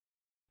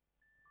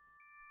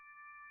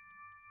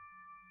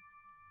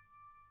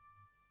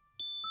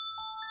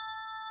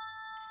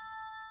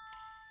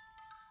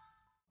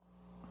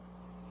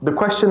The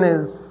question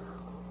is,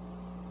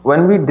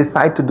 when we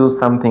decide to do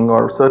something,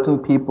 or certain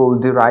people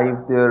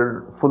derive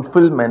their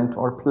fulfillment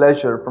or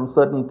pleasure from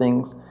certain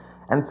things,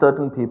 and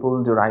certain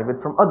people derive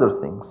it from other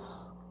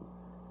things,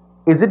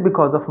 is it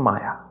because of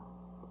Maya?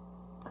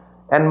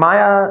 And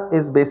Maya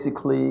is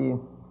basically,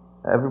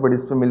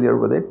 everybody's familiar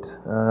with it,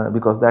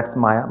 because that's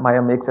Maya.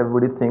 Maya makes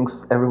everybody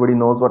thinks everybody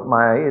knows what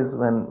Maya is,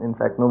 when in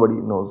fact nobody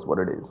knows what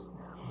it is.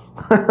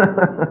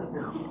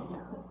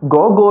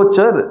 Go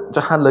gochar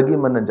jahan lagi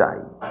man jai,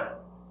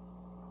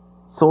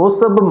 so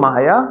sab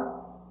Maya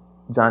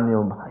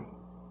janyo bhai.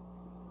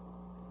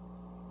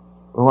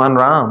 Bhagwan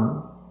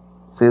Ram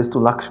says to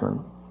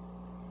Lakshman,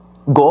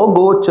 Go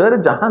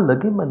gochar jahan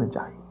lagi man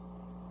jai.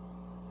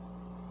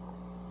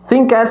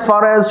 Think as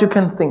far as you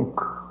can think.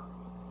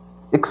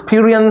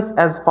 Experience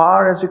as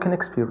far as you can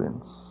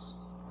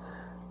experience.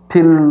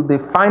 Till the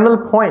final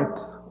point,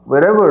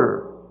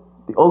 wherever,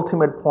 the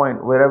ultimate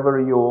point, wherever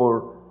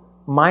your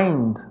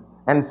mind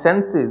and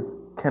senses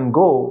can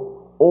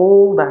go,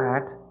 all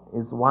that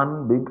is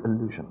one big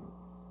illusion.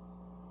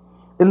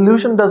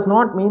 Illusion does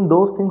not mean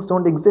those things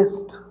don't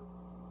exist.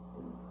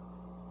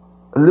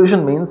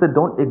 Illusion means they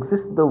don't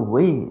exist the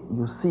way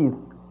you see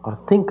or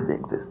think they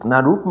exist. Na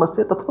roop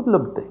masya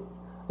tathablabde,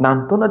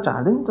 nanto na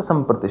chadin cha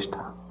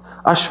sampratishtha.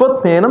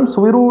 Ashwatmenam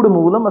suvirud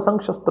moolam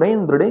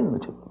asankshastrain dridin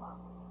chitva.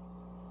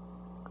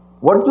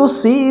 What you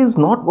see is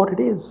not what it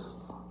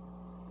is.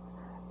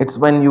 It's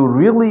when you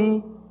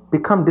really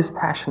become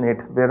dispassionate,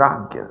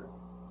 vairagya.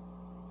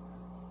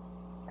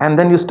 And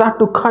then you start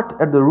to cut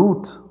at the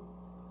root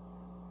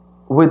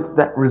with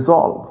that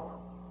resolve.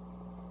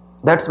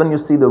 That's when you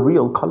see the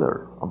real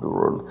color of the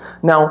world.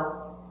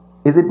 Now,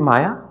 is it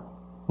Maya?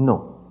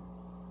 No,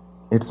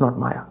 it's not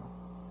Maya.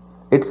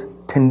 It's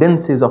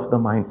tendencies of the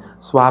mind.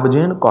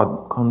 Swabhajen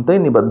kante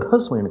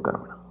nibaddha swain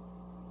karmana.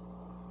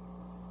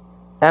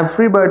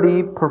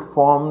 Everybody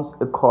performs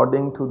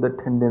according to the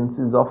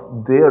tendencies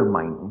of their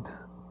mind.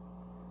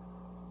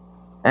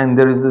 And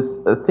there is this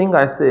thing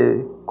I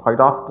say quite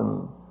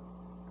often.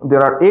 There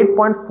are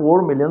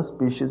 8.4 million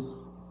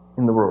species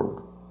in the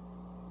world.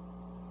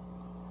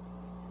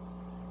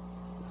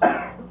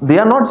 They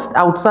are not just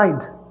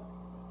outside.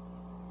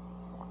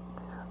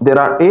 There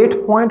are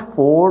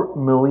 8.4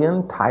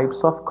 million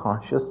types of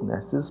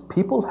consciousnesses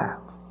people have.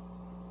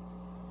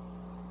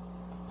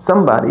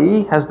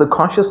 Somebody has the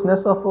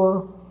consciousness of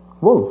a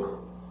wolf.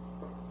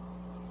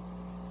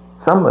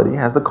 Somebody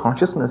has the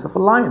consciousness of a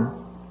lion.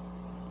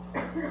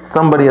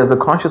 Somebody has the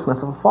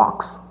consciousness of a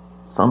fox.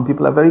 Some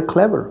people are very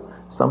clever.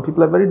 Some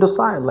people are very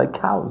docile, like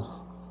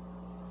cows.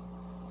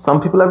 Some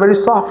people are very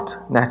soft,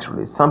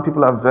 naturally. Some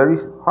people are very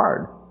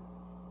hard.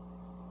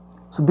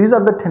 So these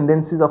are the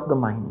tendencies of the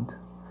mind.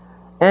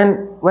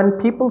 And when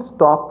people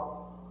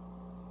stop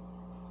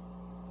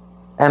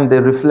and they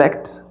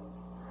reflect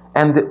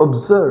and they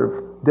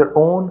observe their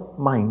own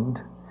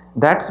mind,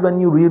 that's when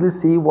you really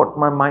see what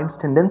my mind's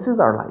tendencies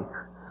are like.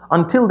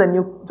 Until then,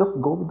 you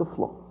just go with the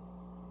flow.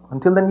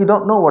 Until then, you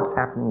don't know what's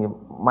happening. Your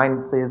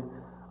mind says,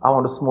 I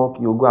want to smoke,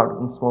 you go out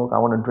and smoke. I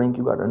want to drink,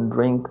 you go out and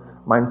drink.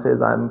 Mind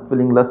says, I'm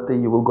feeling lusty,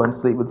 you will go and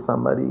sleep with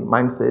somebody.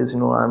 Mind says,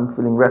 I'm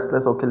feeling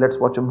restless, okay, let's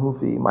watch a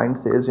movie. Mind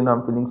says,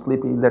 I'm feeling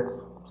sleepy,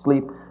 let's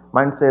sleep.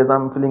 Mind says,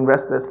 I'm feeling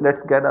restless,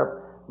 let's get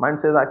up. Mind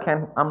says,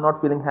 I'm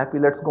not feeling happy,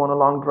 let's go on a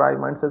long drive.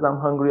 Mind says, I'm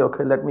hungry,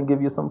 okay, let me give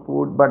you some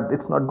food, but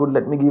it's not good,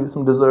 let me give you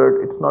some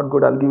dessert. It's not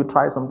good, I'll give you,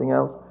 try something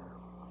else.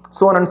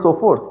 So on and so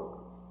forth.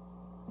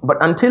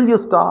 But until you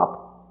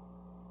stop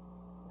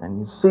and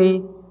you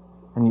see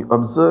and you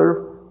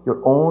observe your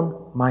own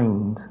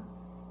mind,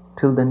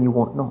 till then you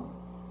won't know.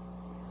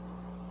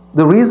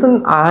 The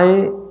reason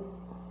I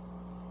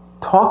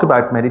talk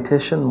about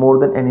meditation more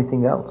than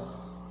anything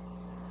else,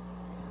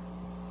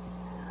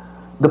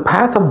 the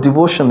path of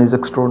devotion is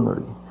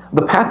extraordinary.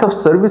 The path of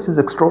service is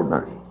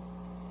extraordinary.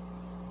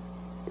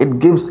 It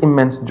gives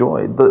immense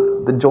joy.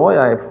 The joy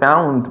I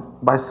found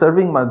by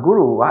serving my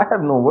guru, I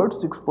have no words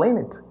to explain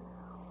it.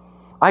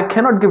 I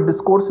cannot give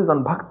discourses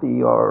on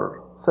bhakti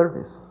or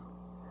service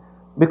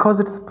because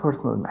it's a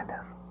personal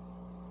matter.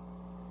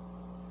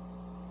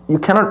 You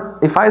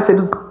cannot, if I say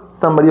to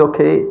somebody,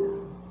 okay,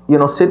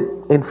 sit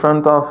in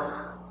front of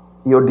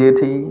your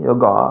deity, your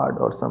God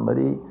or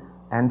somebody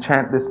and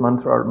chant this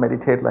mantra or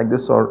meditate like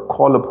this or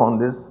call upon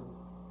this.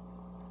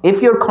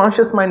 If your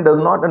conscious mind does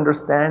not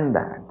understand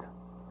that,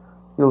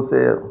 you'll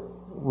say,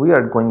 we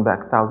are going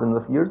back thousands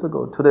of years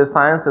ago. Today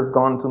science has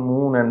gone to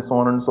moon and so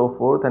on and so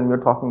forth, and we're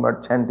talking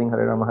about chanting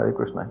Hare Rama, Hare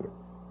Krishna here.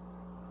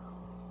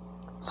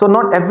 So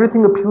not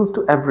everything appeals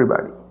to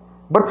everybody.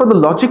 But for the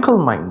logical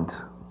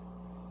mind,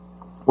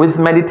 with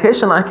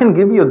meditation, I can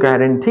give you a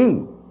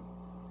guarantee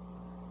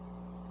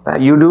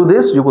that you do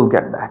this, you will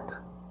get that.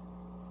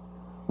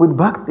 With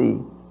bhakti,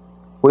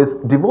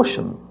 with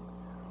devotion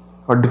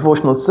or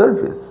devotional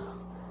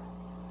service,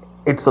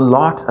 it's a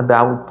lot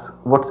about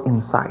what's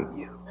inside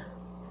you.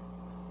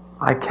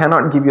 I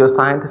cannot give you a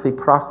scientific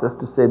process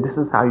to say this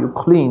is how you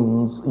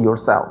cleanse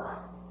yourself.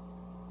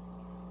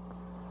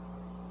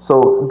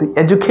 So the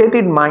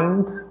educated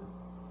mind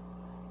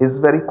is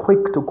very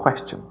quick to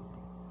question.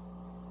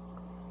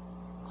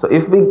 So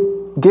if we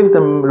give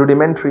them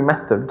rudimentary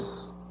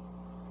methods,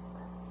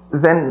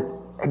 then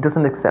it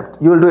doesn't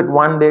accept. You will do it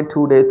 1 day,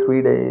 2 day,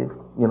 3 day,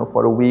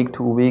 for a week,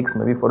 2 weeks,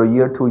 maybe for a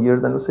year, 2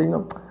 years, then you say,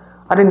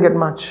 I didn't get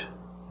much.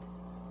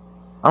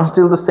 I'm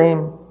still the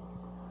same.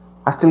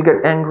 I still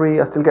get angry,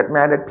 I still get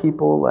mad at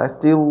people, I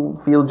still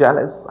feel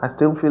jealous, I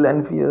still feel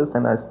envious,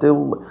 and I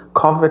still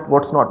covet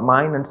what's not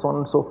mine, and so on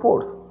and so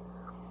forth.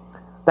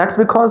 That's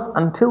because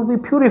until we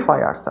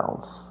purify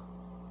ourselves,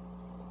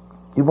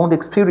 you won't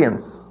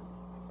experience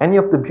any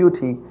of the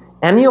beauty,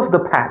 any of the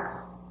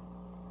paths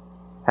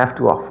have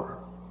to offer.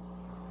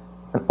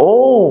 And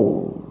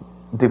all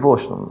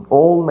devotion,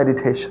 all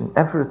meditation,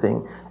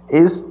 everything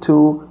is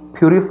to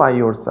purify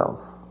yourself.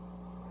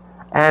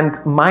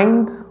 And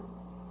mind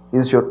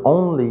is your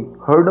only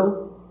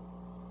hurdle,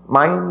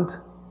 mind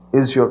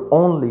is your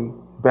only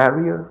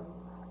barrier,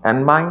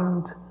 and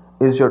mind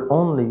is your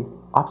only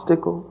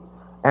obstacle,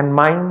 and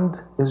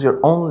mind is your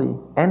only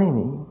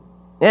enemy,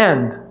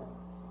 and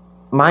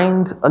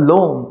mind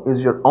alone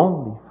is your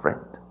only friend.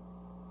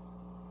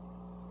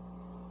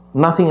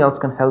 Nothing else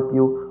can help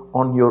you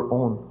on your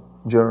own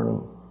journey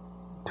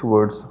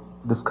towards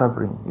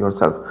discovering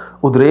yourself.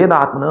 Udred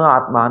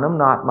atmana atmanam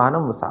na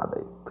atmanam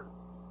vasadayit.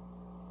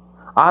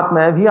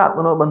 Atmaya bhi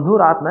atmano bandhur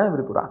atmaya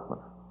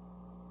vripuratmana.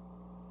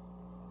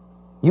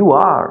 You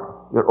are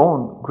your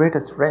own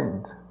greatest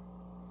friend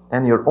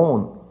and your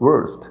own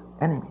worst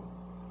enemy.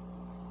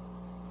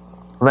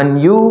 When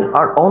you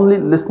are only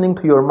listening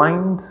to your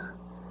mind,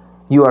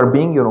 you are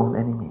being your own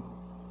enemy.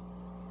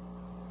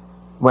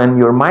 When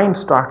your mind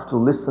starts to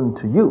listen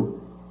to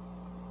you,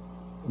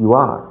 you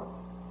are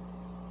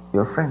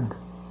your friend.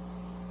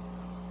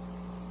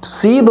 To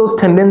see those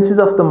tendencies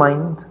of the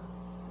mind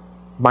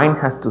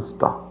has to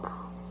stop.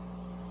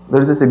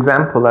 There is this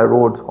example I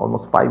wrote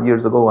almost 5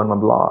 years ago on my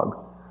blog.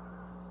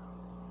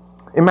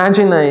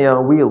 Imagine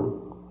a wheel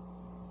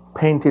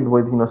painted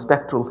with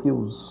spectral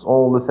hues,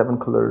 all the 7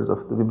 colors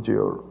of the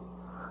Vibgyor.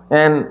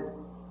 And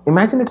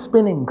imagine it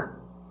spinning.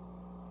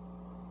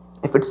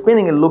 If it's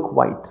spinning, it'll look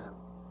white.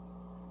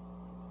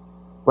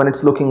 When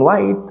it's looking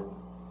white,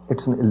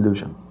 it's an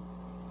illusion.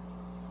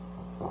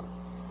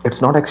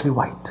 It's not actually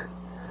white.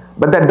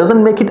 But that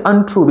doesn't make it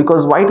untrue,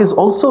 because white is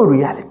also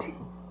reality.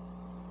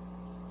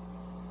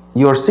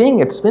 You're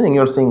seeing it spinning,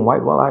 you're seeing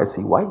white. Well, I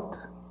see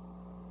white.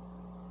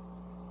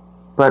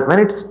 But when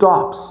it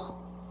stops,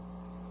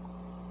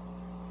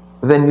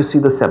 then you see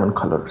the 7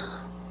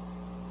 colors.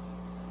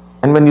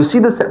 And when you see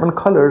the 7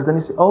 colors, then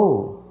you say,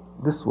 oh,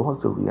 this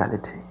was a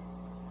reality.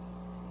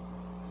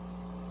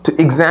 To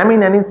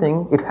examine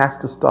anything, it has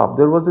to stop.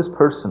 There was this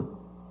person,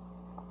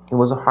 he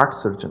was a heart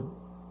surgeon,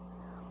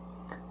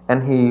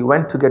 and he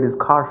went to get his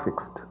car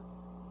fixed.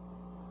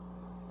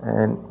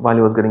 And while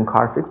he was getting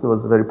car fixed, there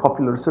was a very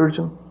popular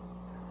surgeon.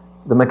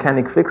 The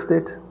mechanic fixed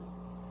it,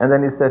 and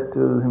then he said to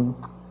him,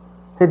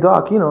 hey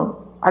doc,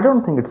 I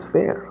don't think it's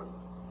fair.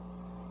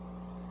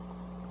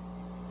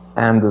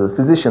 And the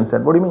physician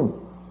said, what do you mean?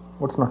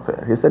 What's not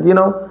fair? He said,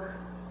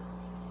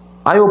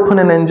 I open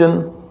an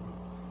engine,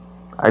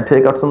 I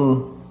take out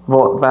some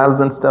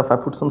valves and stuff, I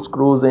put some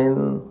screws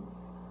in,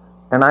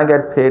 and I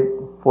get paid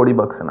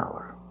 $40 an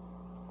hour.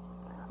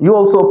 You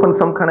also open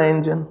some kind of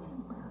engine,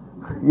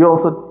 you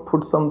also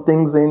put some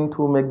things in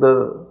to make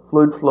the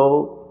fluid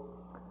flow,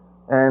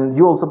 and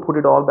you also put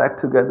it all back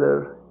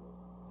together,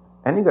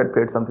 and you get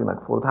paid something like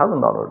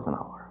 $4,000 an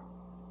hour.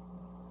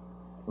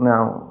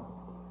 Now,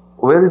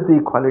 where is the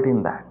equality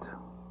in that?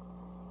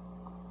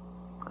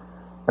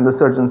 And the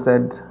surgeon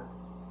said,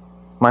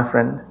 my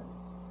friend,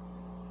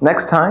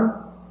 next time,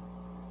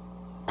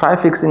 try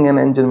fixing an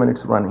engine when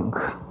it's running.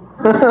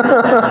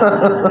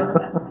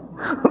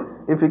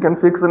 If you can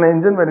fix an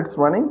engine when it's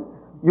running,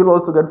 you'll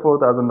also get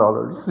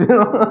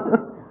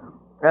 $4,000.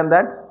 And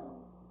that's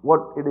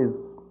what it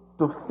is.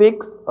 To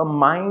fix a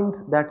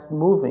mind that's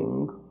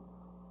moving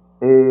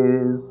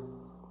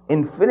is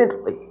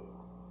infinitely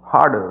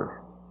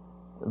harder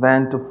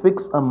than to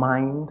fix a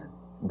mind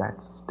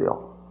that's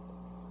still.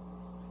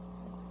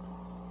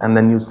 And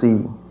then you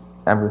see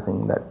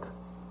everything that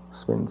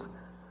spins.